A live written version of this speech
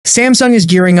Samsung is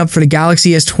gearing up for the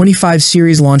Galaxy S25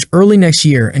 series launch early next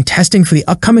year, and testing for the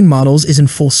upcoming models is in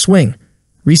full swing.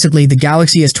 Recently, the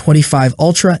Galaxy S25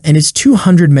 Ultra and its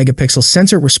 200-megapixel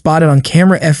sensor were spotted on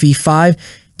camera FV5,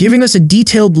 giving us a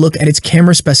detailed look at its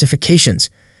camera specifications.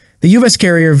 The US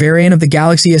carrier variant of the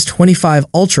Galaxy S25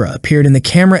 Ultra appeared in the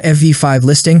camera FV5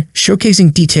 listing,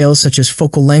 showcasing details such as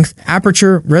focal length,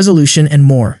 aperture, resolution, and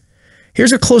more.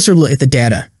 Here's a closer look at the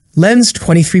data. Lens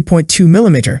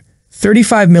 23.2mm,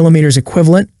 35mm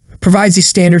equivalent, provides a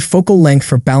standard focal length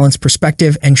for balanced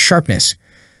perspective and sharpness.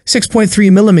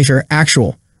 6.3mm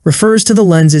actual refers to the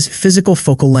lens's physical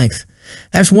focal length.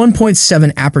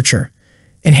 f1.7 aperture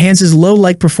enhances low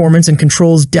light performance and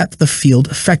controls depth of field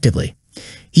effectively.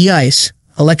 EIS,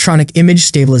 electronic image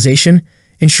stabilization,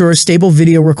 ensures stable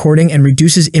video recording and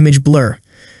reduces image blur.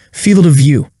 Field of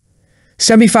view.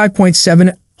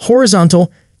 75.7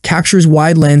 horizontal captures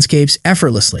wide landscapes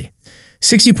effortlessly.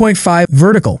 60.5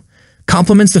 vertical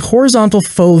complements the horizontal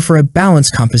fold for a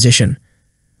balanced composition.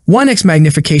 1x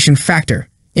magnification factor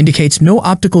indicates no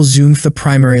optical zoom for the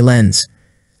primary lens.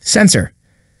 Sensor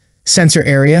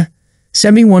area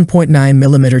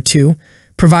 71.9mm 2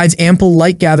 provides ample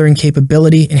light gathering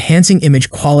capability, enhancing image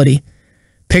quality.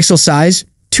 Pixel size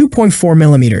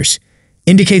 2.4mm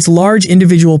indicates large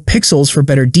individual pixels for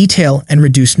better detail and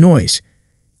reduced noise.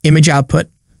 Image output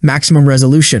maximum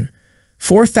resolution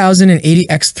 4080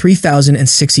 x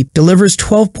 3060 delivers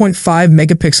 12.5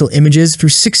 megapixel images through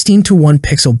 16:1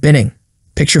 pixel binning.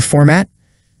 Picture format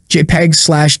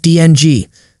JPEG/DNG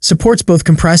supports both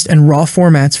compressed and RAW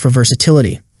formats for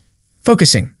versatility.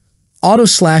 Focusing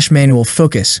auto/manual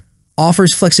focus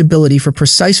offers flexibility for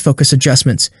precise focus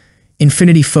adjustments.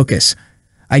 Infinity focus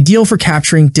ideal for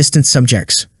capturing distant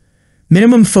subjects.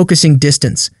 Minimum focusing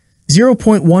distance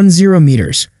 0.10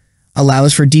 meters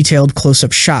allows for detailed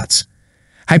close-up shots.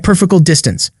 Hyperfocal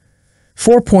distance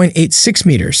 4.86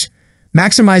 meters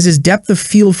maximizes depth of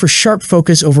field for sharp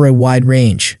focus over a wide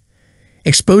range.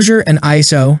 Exposure and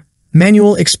ISO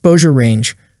manual exposure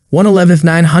range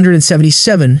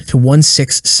 1/11/977 to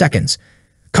 1/6 seconds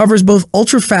covers both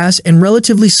ultra-fast and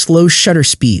relatively slow shutter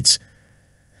speeds.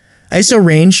 ISO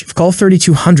range call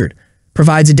 3200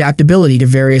 provides adaptability to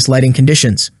various lighting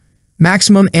conditions.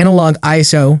 Maximum analog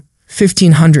ISO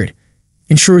 1500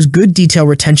 ensures good detail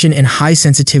retention in high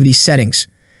sensitivity settings.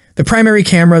 The primary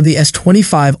camera of the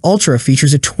S25 Ultra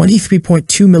features a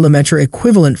 23.2mm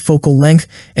equivalent focal length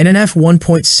and an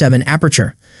f1.7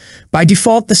 aperture. By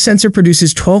default, the sensor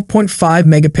produces 12.5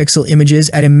 megapixel images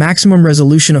at a maximum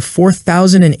resolution of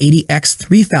 4080 x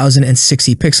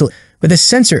 3060 pixels with a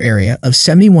sensor area of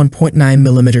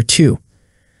 71.9mm 2.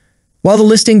 While the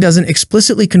listing doesn't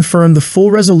explicitly confirm the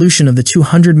full resolution of the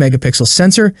 200-megapixel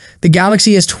sensor, the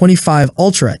Galaxy S25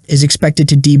 Ultra is expected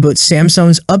to debut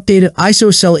Samsung's updated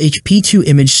ISOCELL HP2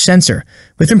 image sensor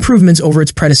with improvements over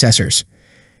its predecessors.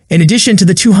 In addition to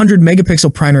the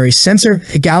 200-megapixel primary sensor,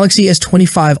 the Galaxy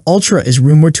S25 Ultra is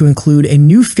rumored to include a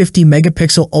new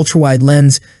 50-megapixel ultra-wide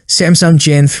lens, Samsung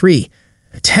Gen 3,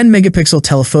 a 10-megapixel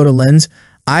telephoto lens,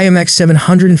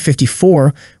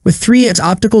 IMX754 with 3x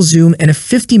optical zoom, and a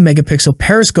 50-megapixel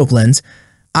periscope lens,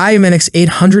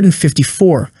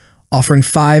 IMX854, offering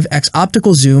 5x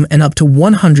optical zoom and up to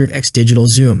 100x digital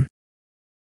zoom.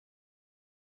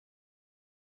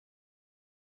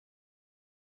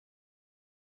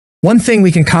 One thing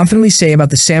we can confidently say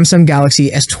about the Samsung Galaxy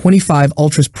S25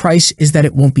 Ultra's price is that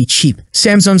it won't be cheap.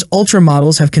 Samsung's Ultra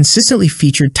models have consistently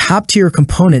featured top-tier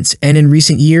components and in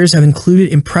recent years have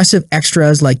included impressive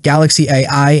extras like Galaxy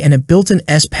AI and a built-in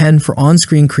S Pen for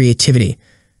on-screen creativity.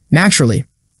 Naturally,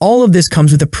 all of this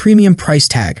comes with a premium price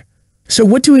tag. So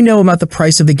what do we know about the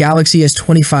price of the Galaxy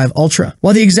S25 Ultra?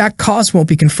 While the exact cost won't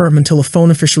be confirmed until the phone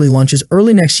officially launches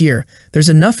early next year, there's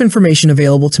enough information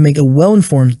available to make a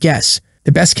well-informed guess.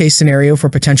 The best-case scenario for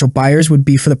potential buyers would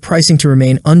be for the pricing to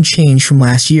remain unchanged from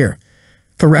last year.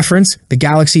 For reference, the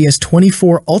Galaxy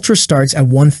S24 Ultra starts at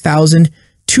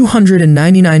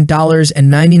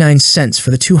 $1,299.99 for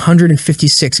the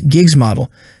 256 gigs model,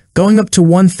 going up to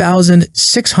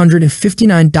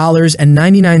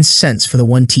 $1,659.99 for the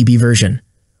 1 TB version.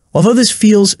 Although this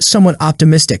feels somewhat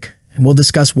optimistic, and we'll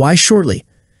discuss why shortly,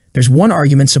 there's one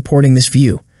argument supporting this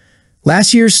view.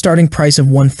 Last year's starting price of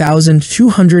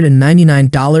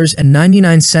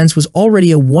 $1,299.99 was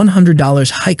already a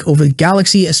 $100 hike over the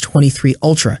Galaxy S23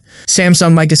 Ultra.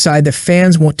 Samsung might decide that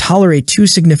fans won't tolerate two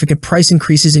significant price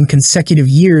increases in consecutive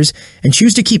years and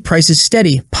choose to keep prices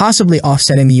steady, possibly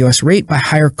offsetting the US rate by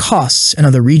higher costs in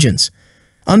other regions.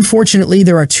 Unfortunately,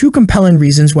 there are two compelling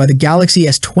reasons why the Galaxy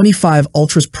S25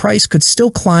 Ultra's price could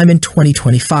still climb in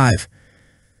 2025.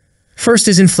 First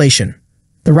is inflation.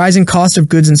 The rising cost of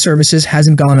goods and services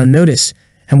hasn't gone unnoticed,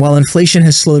 and while inflation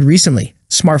has slowed recently,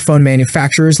 smartphone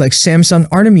manufacturers like Samsung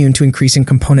aren't immune to increasing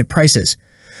component prices.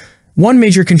 One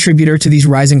major contributor to these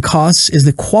rising costs is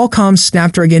the Qualcomm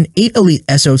Snapdragon 8 Elite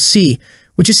SoC,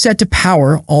 which is set to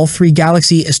power all three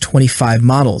Galaxy S25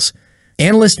 models.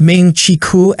 Analyst Ming-Chi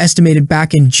Kuo estimated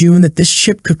back in June that this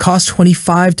chip could cost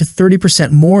 25 to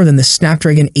 30% more than the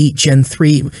Snapdragon 8 Gen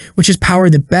 3, which has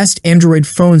powered the best Android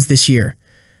phones this year.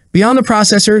 Beyond the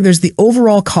processor, there's the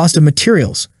overall cost of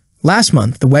materials. Last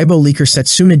month, the Weibo leaker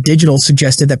Setsuna Digital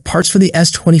suggested that parts for the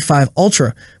S25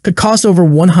 Ultra could cost over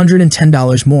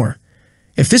 $110 more.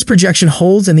 If this projection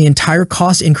holds and the entire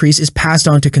cost increase is passed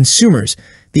on to consumers,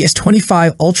 the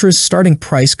S25 Ultra's starting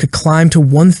price could climb to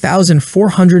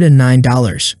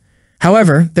 $1,409.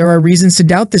 However, there are reasons to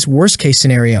doubt this worst-case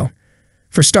scenario.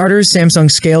 For starters,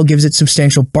 Samsung's scale gives it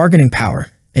substantial bargaining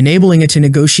power, enabling it to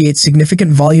negotiate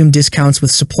significant volume discounts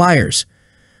with suppliers.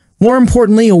 More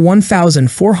importantly, a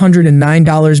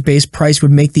 $1,409 base price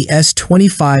would make the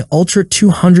S25 Ultra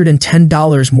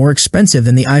 $210 more expensive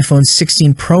than the iPhone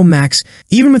 16 Pro Max,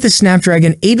 even with the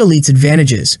Snapdragon 8 Elite's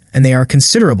advantages, and they are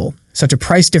considerable. Such a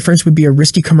price difference would be a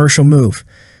risky commercial move.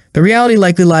 The reality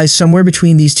likely lies somewhere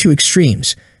between these two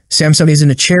extremes. Samsung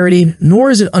isn't a charity, nor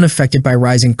is it unaffected by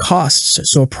rising costs,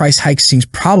 so a price hike seems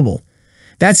probable.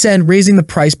 That said, raising the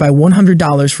price by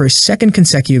 $100 for a second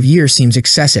consecutive year seems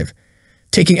excessive.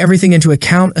 Taking everything into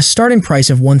account, a starting price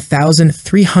of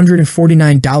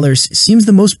 $1,349 seems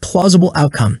the most plausible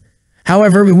outcome.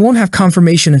 However, we won't have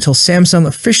confirmation until Samsung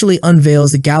officially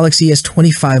unveils the Galaxy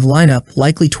S25 lineup,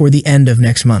 likely toward the end of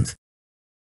next month.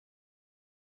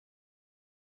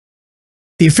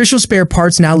 The official spare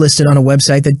parts now listed on a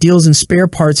website that deals in spare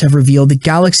parts have revealed the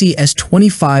Galaxy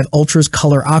S25 Ultra's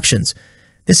color options.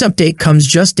 This update comes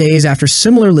just days after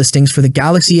similar listings for the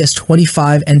Galaxy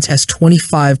S25 and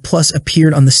S25 Plus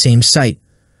appeared on the same site.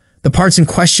 The parts in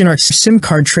question are SIM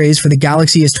card trays for the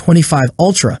Galaxy S25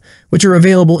 Ultra, which are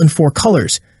available in 4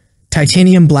 colors: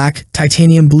 titanium black,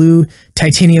 titanium blue,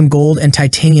 titanium gold, and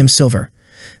titanium silver.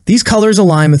 These colors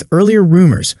align with earlier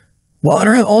rumors. While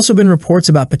there have also been reports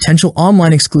about potential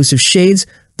online exclusive shades,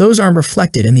 those aren't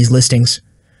reflected in these listings.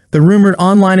 The rumored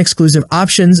online exclusive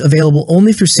options, available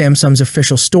only through Samsung's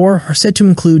official store, are said to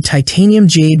include titanium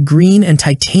jade green and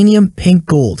titanium pink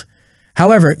gold.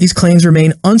 However, these claims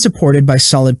remain unsupported by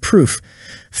solid proof.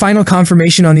 Final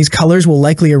confirmation on these colors will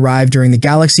likely arrive during the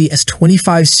Galaxy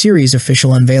S25 series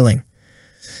official unveiling.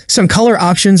 Some color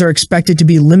options are expected to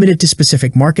be limited to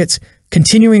specific markets,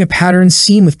 continuing a pattern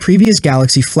seen with previous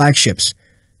Galaxy flagships.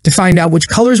 To find out which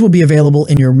colors will be available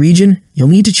in your region, you'll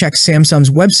need to check Samsung's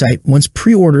website once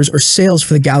pre-orders or sales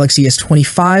for the Galaxy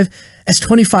S25,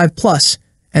 S25 Plus,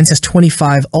 and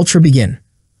S25 Ultra begin.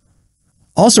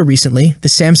 Also recently, the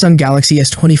Samsung Galaxy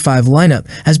S25 lineup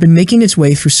has been making its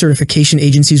way through certification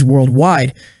agencies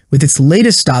worldwide, with its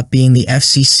latest stop being the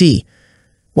FCC.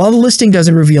 While the listing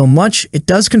doesn't reveal much, it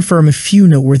does confirm a few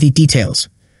noteworthy details.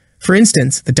 For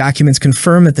instance, the documents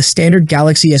confirm that the standard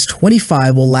Galaxy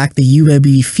S25 will lack the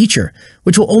USB feature,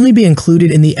 which will only be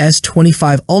included in the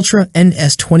S25 Ultra and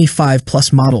S25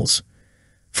 Plus models.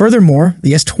 Furthermore,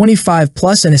 the S25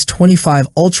 Plus and S25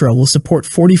 Ultra will support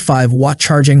 45-watt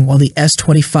charging, while the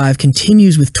S25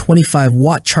 continues with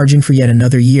 25-watt charging for yet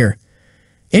another year.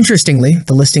 Interestingly,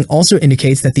 the listing also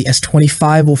indicates that the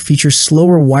S25 will feature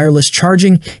slower wireless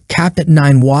charging, capped at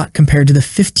 9 watt compared to the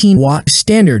 15-watt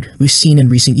standard we've seen in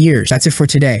recent years. That's it for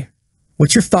today.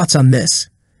 What's your thoughts on this?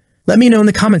 Let me know in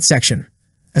the comments section.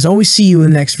 As always, see you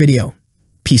in the next video.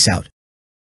 Peace out.